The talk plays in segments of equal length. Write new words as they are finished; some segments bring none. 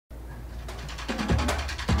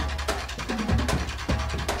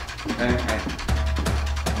Okay.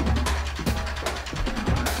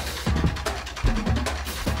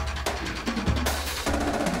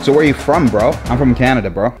 So where are you from, bro? I'm from Canada,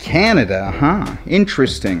 bro. Canada, huh?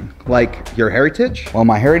 Interesting. Like your heritage? Well,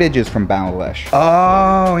 my heritage is from Bangladesh.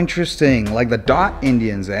 Oh, interesting. Like the Dot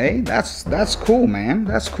Indians, eh? That's cool, man.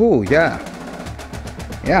 That's cool, yeah.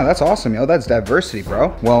 Yeah, that's awesome, yo. That's diversity,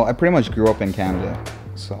 bro. Well, I pretty much grew up in Canada,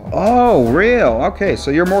 so. Oh, real? Okay, so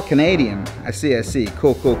you're more Canadian. I see.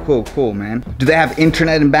 Cool, man. Do they have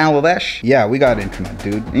internet in Bangladesh? Yeah, we got internet,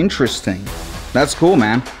 dude. Interesting. That's cool,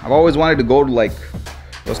 man. I've always wanted to go to like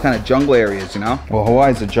those kind of jungle areas, you know? Well,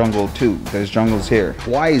 Hawaii's a jungle too. There's jungles here.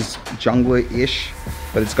 Hawaii's jungle-ish,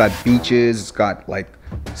 but it's got beaches, it's got like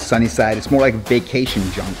sunny side. It's more like vacation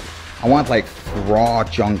jungle. I want like raw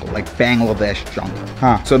jungle, like Bangladesh jungle.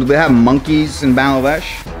 Huh, so do they have monkeys in Bangladesh?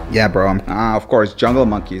 Yeah, bro. Of course, jungle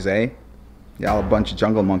monkeys, eh? Yeah, a bunch of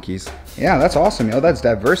jungle monkeys. Yeah, that's awesome, yo. That's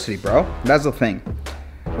diversity, bro. That's the thing.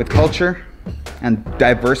 With culture and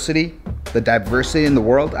diversity, the diversity in the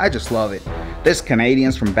world, I just love it. There's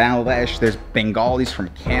Canadians from Bangladesh, there's Bengalis from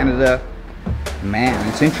Canada. Man,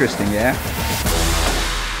 it's interesting, yeah?